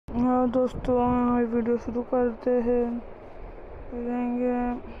हाँ दोस्तों, वीडियो शुरू करते हैं। लेंगे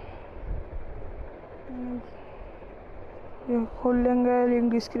ये खोल लेंगे,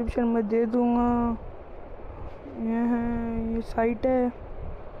 लिंक डिस्क्रिप्शन में दे दूँगा। ये है, ये साइट है,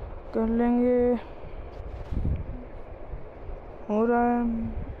 कर लेंगे। हो रहा है,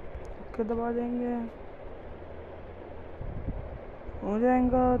 ओके दबा देंगे, हो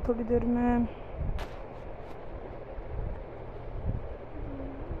जाएगा थोड़ी देर में।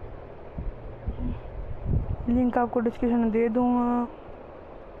 लिंक आपको डिस्क्रिप्शन में दे दूँगा।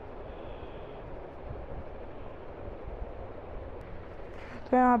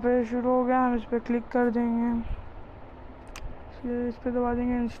 तो यहाँ पे शुरू हो गया, हम इस पर क्लिक कर देंगे, फिर इस पर दबा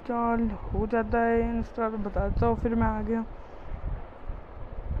देंगे। इंस्टॉल हो जाता है, इंस्टॉल बताता हूँ फिर मैं आ गया।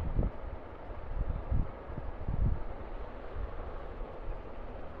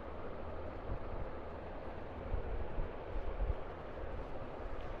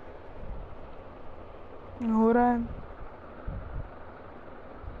 हो रहा है,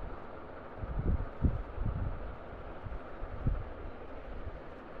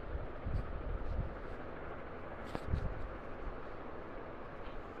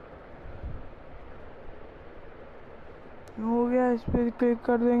 हो गया। इस पर क्लिक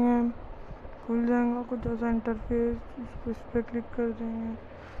कर देंगे, खुल जाएगा कुछ ऐसा इंटरफेस। इसको इस पर क्लिक कर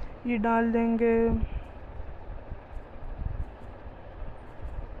देंगे, ये डाल देंगे।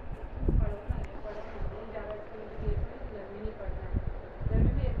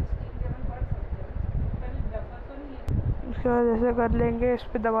 उसके बाद ऐसे कर लेंगे, इस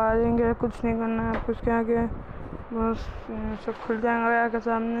पर दबा देंगे, कुछ नहीं करना है आपको इसके आगे। बस सब खुल जाएगा आपके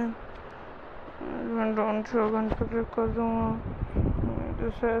सामने। घन पर क्लिक कर दूँगा।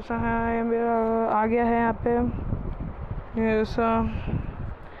 जैसे ऐसा है, ये मेरा आ गया है यहाँ पे। ये ऐसा,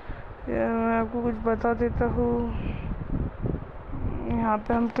 ये मैं आपको कुछ बता देता हूँ। यहाँ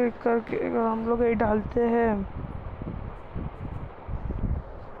पे हम क्लिक करके हम लोग ये डालते हैं।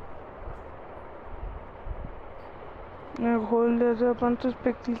 खोल देते अपन, तो इस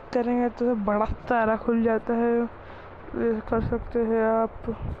पर क्लिक करेंगे तो बड़ा सारा खुल जाता है। ये कर सकते हैं आप।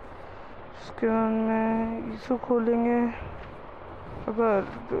 इसके बाद में इसको खोलेंगे, अगर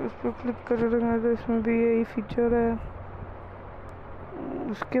तो इस पर क्लिक करेंगे तो इसमें भी यही फीचर है।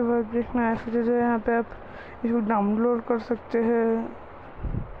 उसके बाद देखना है फीचर है, यहाँ पे आप इसको डाउनलोड कर सकते हैं।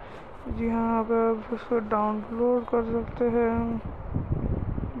 जी हाँ, आप उसको डाउनलोड कर सकते हैं।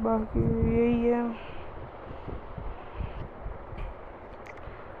 बाकी यही है,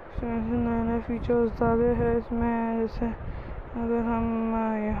 नए नए फीचर्स ज़्यादा है इसमें। जैसे अगर हम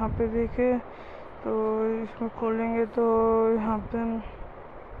यहाँ पे देखें तो इसमें खोलेंगे तो यहाँ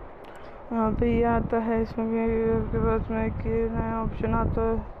पे ये आता है। इसमें भी उसके बाद में एक नया ऑप्शन आता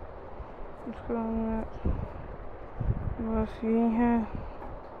है, उसका बस यही है।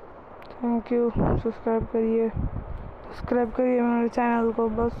 Thank you. सब्सक्राइब करिए मेरे चैनल को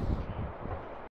बस।